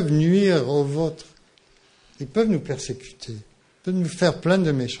 ils peuvent nuire au vôtre, ils peuvent nous persécuter, ils peuvent nous faire plein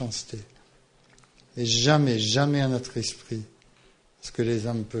de méchanceté. Mais jamais, jamais à notre esprit, ce que les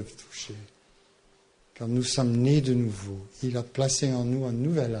âmes peuvent toucher. Quand nous sommes nés de nouveau, il a placé en nous une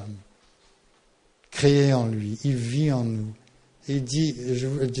nouvelle âme, créée en lui, il vit en nous. Et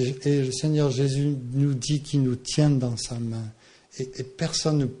le Seigneur Jésus nous dit qu'il nous tient dans sa main. Et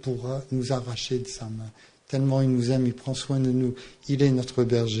personne ne pourra nous arracher de sa main. Tellement il nous aime, il prend soin de nous. Il est notre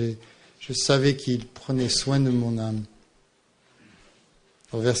berger. Je savais qu'il prenait soin de mon âme.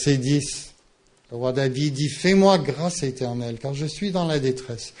 Au verset 10, le roi David dit, fais-moi grâce éternelle, car je suis dans la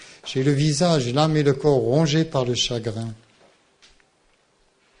détresse. J'ai le visage, l'âme et le corps rongés par le chagrin.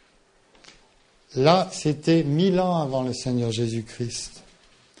 Là, c'était 1000 ans avant le Seigneur Jésus-Christ.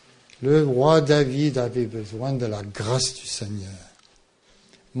 Le roi David avait besoin de la grâce du Seigneur.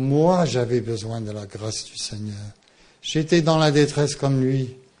 Moi, j'avais besoin de la grâce du Seigneur. J'étais dans la détresse comme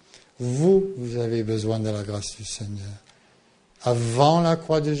lui. Vous avez besoin de la grâce du Seigneur. Avant la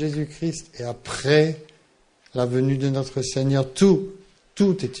croix de Jésus-Christ et après la venue de notre Seigneur, tout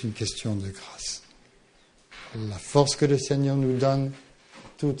est une question de grâce. La force que le Seigneur nous donne,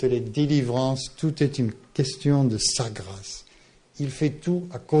 toutes les délivrances, tout est une question de sa grâce. Il fait tout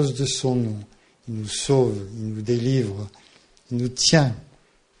à cause de son nom. Il nous sauve, il nous délivre, il nous tient.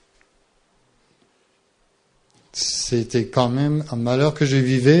 C'était quand même un malheur que je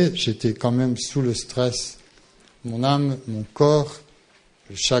vivais, j'étais quand même sous le stress. Mon âme, mon corps,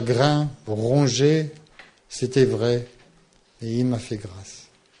 le chagrin, rongé, c'était vrai. Et il m'a fait grâce.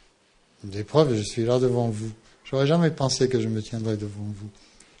 Des preuves, je suis là devant vous. J'aurais jamais pensé que je me tiendrais devant vous.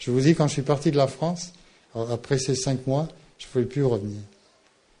 Je vous dis, quand je suis parti de la France, après ces 5 mois, je ne pouvais plus revenir.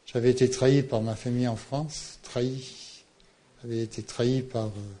 J'avais été trahi par ma famille en France, J'avais été trahi par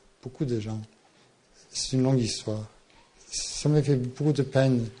beaucoup de gens. C'est une longue histoire. Ça m'a fait beaucoup de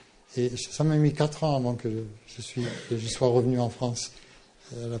peine. Et ça m'a mis 4 ans avant que je sois revenu en France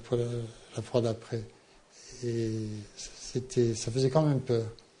la fois d'après. Et ça faisait quand même peur.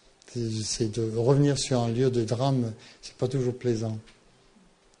 C'est de revenir sur un lieu de drame, c'est pas toujours plaisant.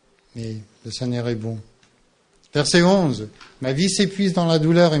 Mais le Seigneur est bon. Verset 11. Ma vie s'épuise dans la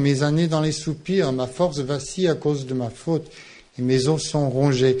douleur et mes années dans les soupirs. Ma force vacille à cause de ma faute et mes os sont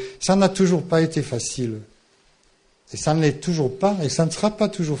rongés. Ça n'a toujours pas été facile. Et ça ne l'est toujours pas. Et ça ne sera pas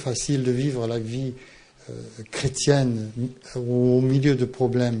toujours facile de vivre la vie chrétienne au milieu de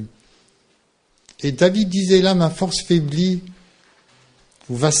problèmes. Et David disait là, ma force faiblit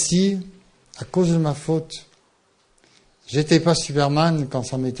ou vacille à cause de ma faute. J'étais pas Superman quand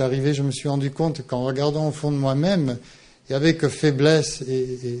ça m'est arrivé. Je me suis rendu compte qu'en regardant au fond de moi-même, il n'y avait que faiblesse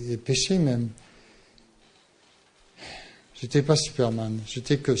et péché même. J'étais pas Superman.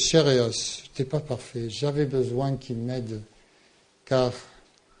 J'étais que chair et os. J'étais pas parfait. J'avais besoin qu'il m'aide, car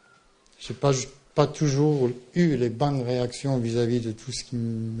j'ai pas toujours eu les bonnes réactions vis-à-vis de tout ce qui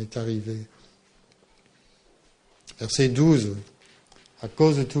m'est arrivé. Verset 12. À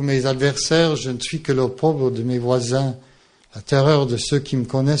cause de tous mes adversaires, je ne suis que l'opprobre de mes voisins. La terreur de ceux qui me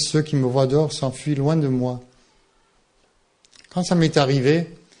connaissent, ceux qui me voient dehors s'enfuient loin de moi. Quand ça m'est arrivé,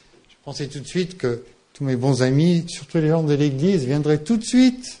 je pensais tout de suite que tous mes bons amis, surtout les gens de l'Église, viendraient tout de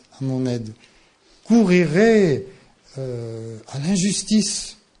suite à mon aide, couriraient à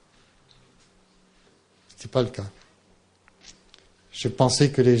l'injustice. Ce n'était pas le cas. Je pensais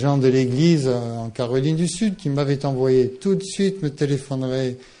que les gens de l'Église en Caroline du Sud, qui m'avaient envoyé, tout de suite me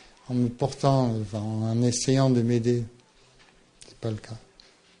téléphoneraient en me portant, en essayant de m'aider. Ce n'est pas le cas.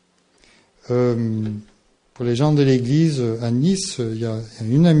 Pour les gens de l'Église, à Nice, il y a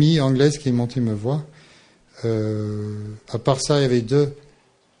une amie anglaise qui est montée me voir. À part ça, il y avait deux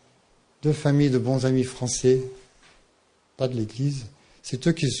familles de bons amis français, pas de l'Église. C'est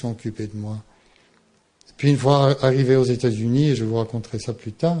eux qui se sont occupés de moi. Puis une fois arrivé aux États-Unis, et je vous raconterai ça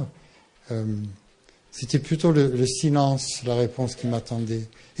plus tard, c'était plutôt le silence, la réponse qui m'attendait.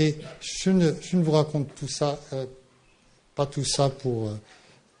 Et je ne vous raconte tout ça, pas tout ça pour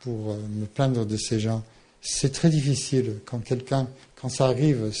me plaindre de ces gens. C'est très difficile quand ça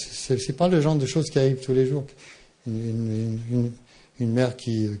arrive. C'est pas le genre de choses qui arrivent tous les jours. Une mère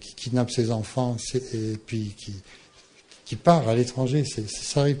qui kidnappe ses enfants et puis qui part à l'étranger,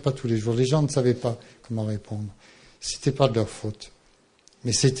 ça arrive pas tous les jours. Les gens ne savaient pas comment répondre. C'était pas de leur faute.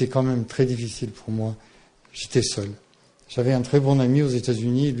 Mais c'était quand même très difficile pour moi. J'étais seul. J'avais un très bon ami aux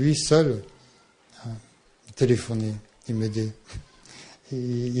États-Unis. Lui, seul, il téléphonait, il m'aidait.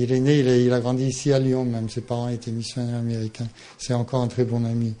 Il est né, il a grandi ici à Lyon même. Ses parents étaient missionnaires américains. C'est encore un très bon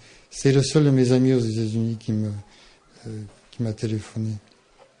ami. C'est le seul de mes amis aux États-Unis qui m'a téléphoné.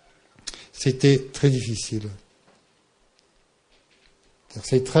 C'était très difficile.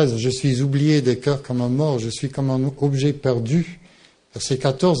 Verset 13, je suis oublié des cœurs comme un mort, je suis comme un objet perdu. Verset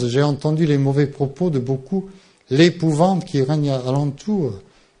 14, j'ai entendu les mauvais propos de beaucoup, l'épouvante qui règne alentour,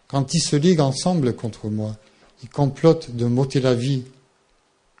 quand ils se liguent ensemble contre moi. Ils complotent de m'ôter la vie.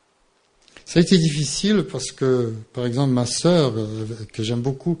 Ça a été difficile parce que, par exemple, ma sœur, que j'aime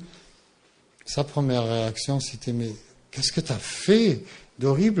beaucoup, sa première réaction, c'était « Mais qu'est-ce que tu as fait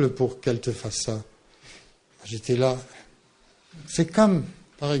d'horrible pour qu'elle te fasse ça ?» J'étais là. C'est comme,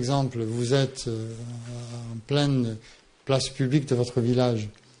 par exemple, vous êtes en pleine place publique de votre village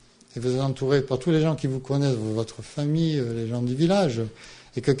et vous êtes entouré par tous les gens qui vous connaissent, votre famille, les gens du village,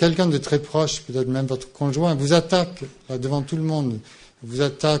 et que quelqu'un de très proche, peut-être même votre conjoint, vous attaque là, devant tout le monde, vous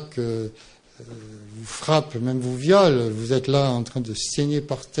attaque, vous frappe, même vous viole, vous êtes là en train de saigner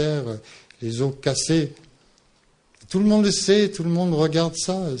par terre, les os cassés. Tout le monde le sait, tout le monde regarde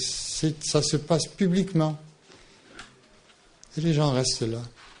ça, ça se passe publiquement. Et les gens restent là.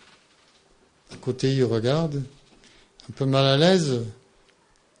 À côté, ils regardent, un peu mal à l'aise.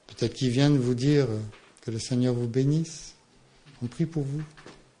 Peut-être qu'ils viennent vous dire que le Seigneur vous bénisse. On prie pour vous.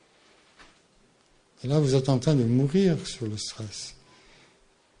 Et là, vous êtes en train de mourir sur le stress.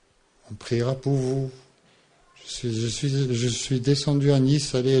 On priera pour vous. Je suis descendu à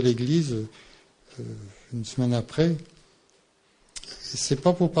Nice, allé à l'église une semaine après. Et c'est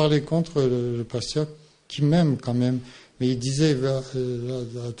pas pour parler contre le pasteur qui m'aime quand même. Mais il disait à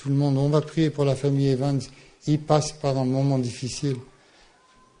tout le monde, on va prier pour la famille Evans. Il passe par un moment difficile.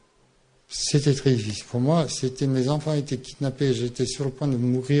 C'était très difficile. Pour moi, mes enfants étaient kidnappés. J'étais sur le point de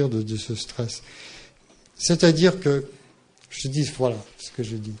mourir de ce stress. C'est-à-dire que, je dis, voilà ce que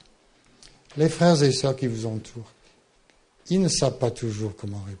je dis. Les frères et sœurs qui vous entourent, ils ne savent pas toujours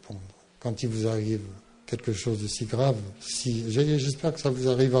comment répondre. Quand il vous arrive quelque chose de si grave, j'espère que ça vous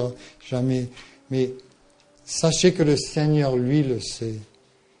arrivera jamais, mais sachez que le Seigneur, lui, le sait.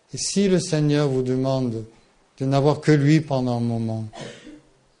 Et si le Seigneur vous demande de n'avoir que lui pendant un moment,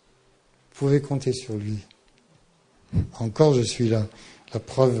 vous pouvez compter sur lui. Encore, je suis là, la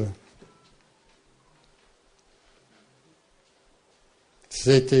preuve.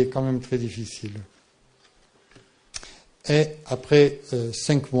 Ça a été quand même très difficile. Et après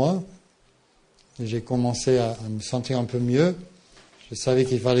 5 mois, j'ai commencé à me sentir un peu mieux. Je savais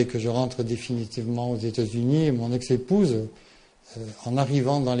qu'il fallait que je rentre définitivement aux États-Unis. Et mon ex-épouse, en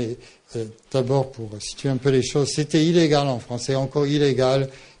arrivant d'abord pour situer un peu les choses, c'était illégal en France. C'est encore illégal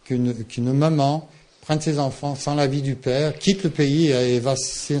qu'une maman prenne ses enfants sans l'avis du père, quitte le pays et va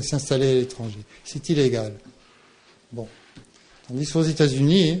s'installer à l'étranger. C'est illégal. Bon. Tandis qu'aux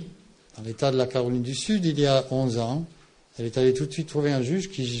États-Unis, dans l'État de la Caroline du Sud, il y a 11 ans, elle est allée tout de suite trouver un juge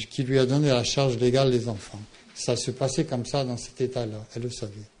qui lui a donné la charge légale des enfants. Ça se passait comme ça dans cet État-là, elle le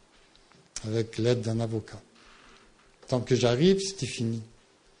savait, avec l'aide d'un avocat. Tant que j'arrive, c'était fini.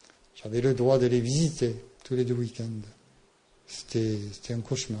 J'avais le droit de les visiter tous les 2 week-ends. C'était un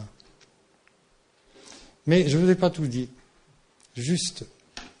cauchemar. Mais je ne vous ai pas tout dit. Juste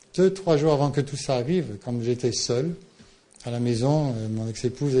 2-3 jours avant que tout ça arrive, comme j'étais seul à la maison, mon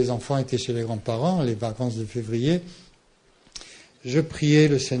ex-épouse et les enfants étaient chez les grands-parents, les vacances de février, je priais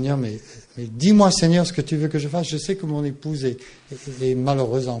le Seigneur, mais dis-moi Seigneur ce que tu veux que je fasse. Je sais que mon épouse est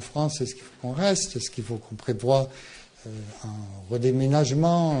malheureuse en France. Est-ce qu'il faut qu'on reste? Est-ce qu'il faut qu'on prévoie un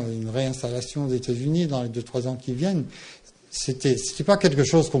redéménagement, une réinstallation aux États-Unis dans les 2-3 ans qui viennent? C'était pas quelque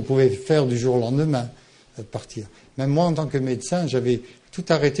chose qu'on pouvait faire du jour au lendemain, partir. Même moi, en tant que médecin, j'avais tout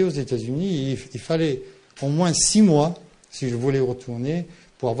arrêté aux États-Unis. Il fallait au moins 6 mois, si je voulais retourner,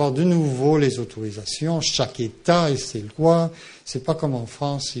 pour avoir de nouveau les autorisations. Chaque État et ses lois. C'est pas comme en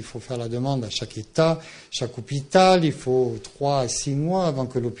France, il faut faire la demande à chaque État, chaque hôpital. Il faut 3 à 6 mois avant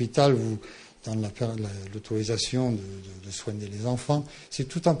que l'hôpital vous donne l'autorisation de soigner les enfants. C'est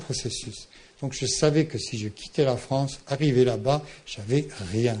tout un processus. Donc je savais que si je quittais la France, arrivé là-bas, j'avais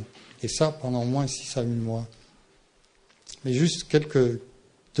rien. Et ça pendant au moins 6 à 8 mois. Mais juste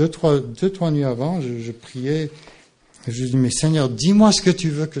 2-3 nuits avant, je priais. Je dis, mais Seigneur, dis-moi ce que tu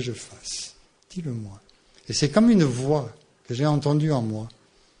veux que je fasse. Dis-le-moi. Et c'est comme une voix que j'ai entendue en moi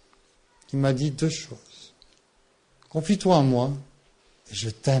qui m'a dit 2 choses. Confie-toi en moi et je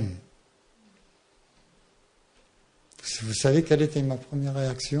t'aime. Vous savez quelle était ma première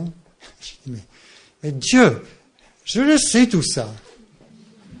réaction? J'ai dit, mais Dieu, je le sais tout ça.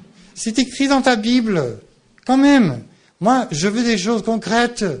 C'est écrit dans ta Bible. Quand même. Moi, je veux des choses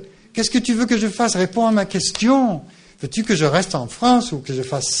concrètes. Qu'est-ce que tu veux que je fasse? Réponds à ma question. Veux-tu que je reste en France ou que je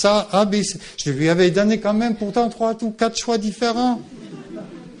fasse ça, A, B, C? Je lui avais donné quand même pourtant 3 ou 4 choix différents.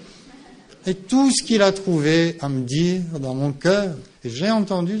 Et tout ce qu'il a trouvé à me dire dans mon cœur, et j'ai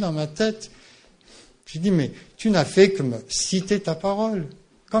entendu dans ma tête, j'ai dit, mais tu n'as fait que me citer ta parole,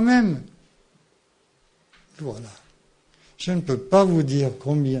 quand même. Voilà. Je ne peux pas vous dire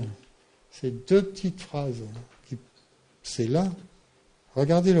combien ces 2 petites phrases, c'est là.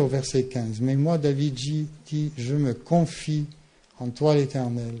 Regardez le verset 15. Mais moi, David dit, je me confie en toi,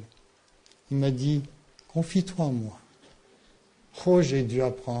 l'Éternel. Il m'a dit, confie-toi en moi. Oh, j'ai dû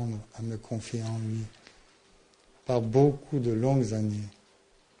apprendre à me confier en lui par beaucoup de longues années.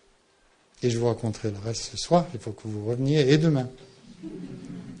 Et je vous raconterai le reste ce soir. Il faut que vous reveniez, et demain.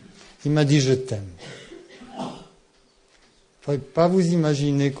 Il m'a dit, je t'aime. Vous ne pouvez pas vous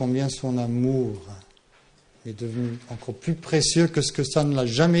imaginer combien son amour est devenu encore plus précieux que ce que ça ne l'a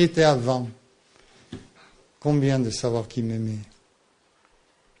jamais été avant. Combien de savoir qu'il m'aimait.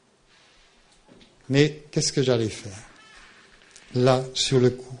 Mais qu'est-ce que j'allais faire? Là, sur le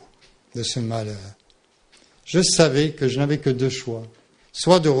coup de ce malheur, je savais que je n'avais que 2 choix.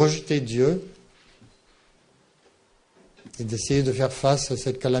 Soit de rejeter Dieu et d'essayer de faire face à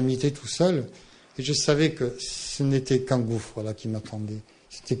cette calamité tout seul. Et je savais que ce n'était qu'un gouffre là qui m'attendait.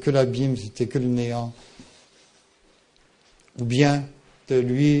 C'était que l'abîme, c'était que le néant. Ou bien de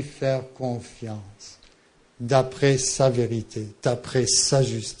lui faire confiance, d'après sa vérité, d'après sa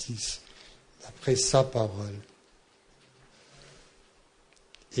justice, d'après sa parole.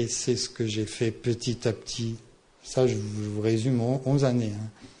 Et c'est ce que j'ai fait petit à petit. Ça, je vous résume 11 années.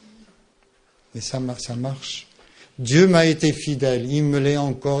 Mais ça marche. Dieu m'a été fidèle, il me l'est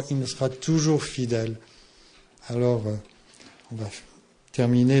encore, il me sera toujours fidèle. Alors,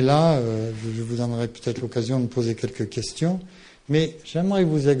 terminer là. Je vous donnerai peut-être l'occasion de poser quelques questions. Mais j'aimerais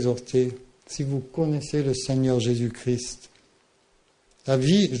vous exhorter, si vous connaissez le Seigneur Jésus-Christ, la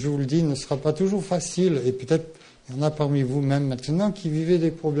vie, je vous le dis, ne sera pas toujours facile. Et peut-être il y en a parmi vous même maintenant qui vivez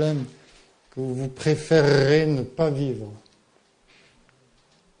des problèmes que vous préférerez ne pas vivre.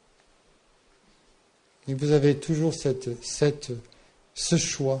 Et vous avez toujours ce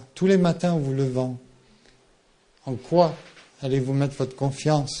choix, tous les matins en vous levant. En quoi allez-vous mettre votre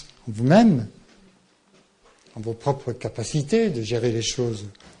confiance? En vous-même? En vos propres capacités de gérer les choses?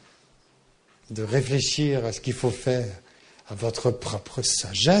 De réfléchir à ce qu'il faut faire? À votre propre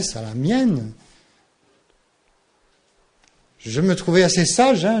sagesse, à la mienne? Je me trouvais assez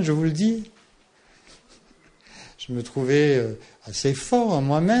sage, je vous le dis. Je me trouvais assez fort en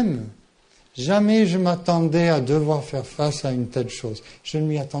moi-même. Jamais je m'attendais à devoir faire face à une telle chose. Je ne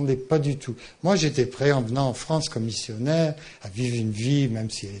m'y attendais pas du tout. Moi, j'étais prêt, en venant en France comme missionnaire, à vivre une vie, même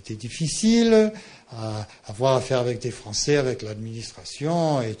si elle était difficile, à avoir affaire avec des Français, avec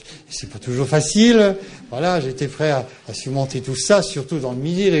l'administration, et c'est pas toujours facile. Voilà, j'étais prêt à surmonter tout ça, surtout dans le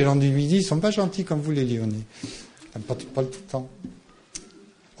Midi. Les gens du Midi ne sont pas gentils comme vous, les Lyonnais. Pas tout le temps.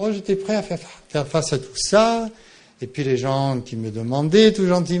 Oh, j'étais prêt à faire face à tout ça. Et puis les gens qui me demandaient tout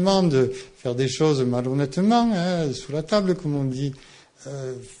gentiment de faire des choses malhonnêtement, sous la table, comme on dit.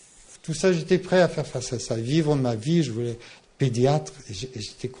 Tout ça, j'étais prêt à faire face à ça. Vivre ma vie, je voulais être pédiatre. Et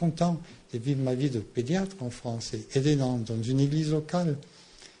j'étais content de vivre ma vie de pédiatre en France et aider dans une église locale.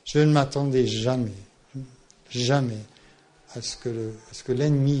 Je ne m'attendais jamais à ce que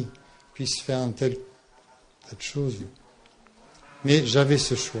l'ennemi puisse faire une telle chose. Mais j'avais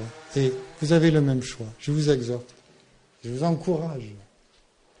ce choix. Et vous avez le même choix. Je vous exhorte. Je vous encourage.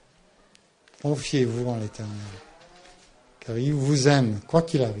 Confiez-vous en l'Éternel. Car il vous aime, quoi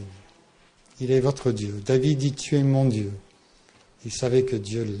qu'il arrive. Il est votre Dieu. David dit, tu es mon Dieu. Il savait que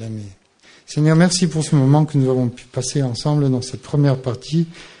Dieu l'aimait. Seigneur, merci pour ce moment que nous avons pu passer ensemble dans cette première partie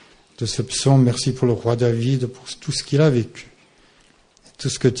de ce psaume. Merci pour le roi David, pour tout ce qu'il a vécu. Tout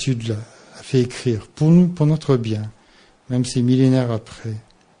ce que tu l'as fait écrire. Pour nous, pour notre bien. Même ces millénaires après.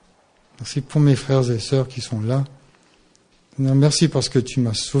 Merci pour mes frères et sœurs qui sont là. Merci parce que tu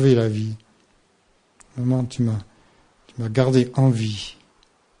m'as sauvé la vie. Vraiment, tu m'as gardé en vie.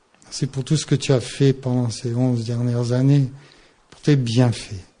 Merci pour tout ce que tu as fait pendant ces 11 dernières années, pour tes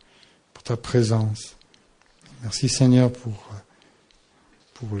bienfaits, pour ta présence. Merci Seigneur pour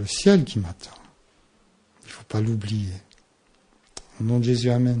le ciel qui m'attend. Il ne faut pas l'oublier. Au nom de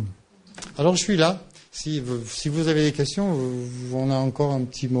Jésus, Amen. Alors je suis là. Si vous avez des questions, on a encore un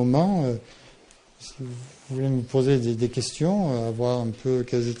petit moment. Si vous voulez me poser des questions, voir un peu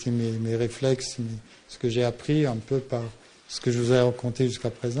quels étaient mes réflexes, ce que j'ai appris un peu par ce que je vous ai raconté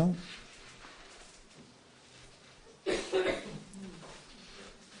jusqu'à présent.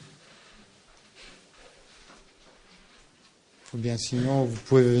 Ou bien sinon, vous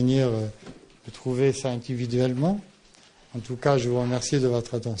pouvez venir me trouver ça individuellement. En tout cas, je vous remercie de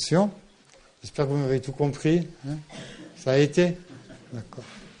votre attention. J'espère que vous m'avez tout compris. Ça a été? D'accord.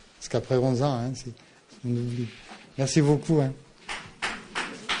 Parce qu'après 11 ans, on oublie. Merci beaucoup.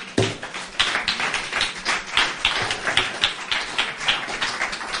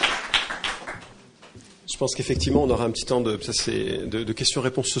 Je pense qu'effectivement, on aura un petit temps de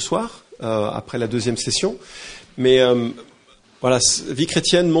questions-réponses ce soir, après la deuxième session. Mais voilà, vie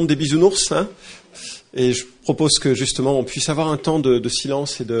chrétienne, monde des bisounours. Et je propose que justement on puisse avoir un temps de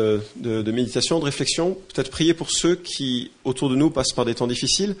silence et de méditation, de réflexion. Peut-être prier pour ceux qui, autour de nous, passent par des temps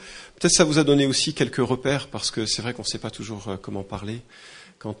difficiles. Peut-être ça vous a donné aussi quelques repères, parce que c'est vrai qu'on ne sait pas toujours comment parler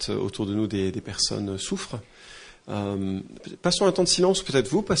quand autour de nous des personnes souffrent. Passons un temps de silence. Peut-être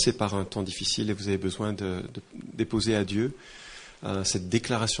vous passez par un temps difficile et vous avez besoin de déposer à Dieu cette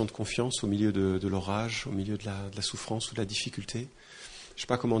déclaration de confiance au milieu de l'orage, au milieu de la souffrance ou de la difficulté. Je ne sais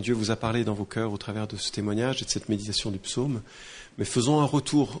pas comment Dieu vous a parlé dans vos cœurs au travers de ce témoignage et de cette méditation du psaume, mais faisons un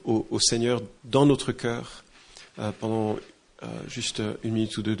retour au Seigneur dans notre cœur pendant juste une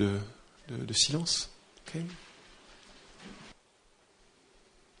minute ou deux de silence. Okay.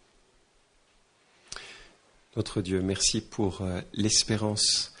 Notre Dieu, merci pour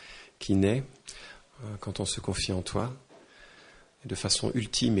l'espérance qui naît quand on se confie en toi, de façon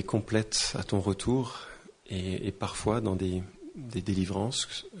ultime et complète à ton retour, et parfois dans des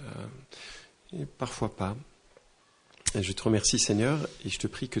délivrances, et parfois pas. Et je te remercie Seigneur, et je te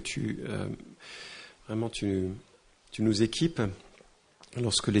prie que tu nous équipes,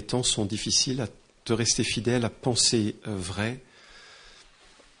 lorsque les temps sont difficiles, à te rester fidèle, à penser vrai,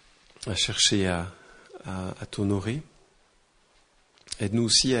 à chercher à t'honorer. Aide-nous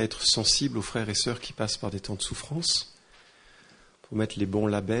aussi à être sensibles aux frères et sœurs qui passent par des temps de souffrance, pour mettre les bons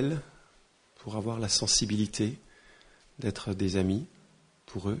labels, pour avoir la sensibilité d'être des amis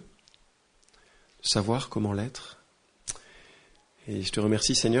pour eux, de savoir comment l'être. Et je te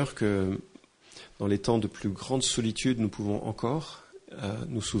remercie, Seigneur, que dans les temps de plus grande solitude, nous pouvons encore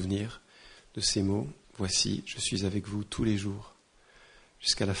nous souvenir de ces mots. Voici, je suis avec vous tous les jours,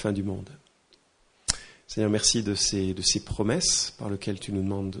 jusqu'à la fin du monde. Seigneur, merci de ces promesses pour lesquelles tu nous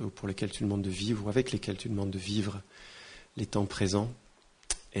demandes de vivre, ou avec lesquelles tu demandes de vivre les temps présents.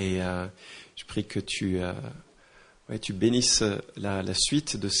 Et je prie que tu bénisses la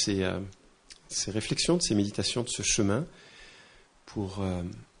suite de ces réflexions, de ces méditations, de ce chemin, pour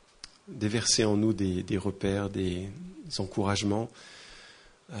déverser en nous des repères, des encouragements,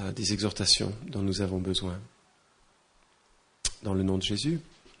 des exhortations dont nous avons besoin. Dans le nom de Jésus,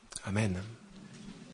 Amen.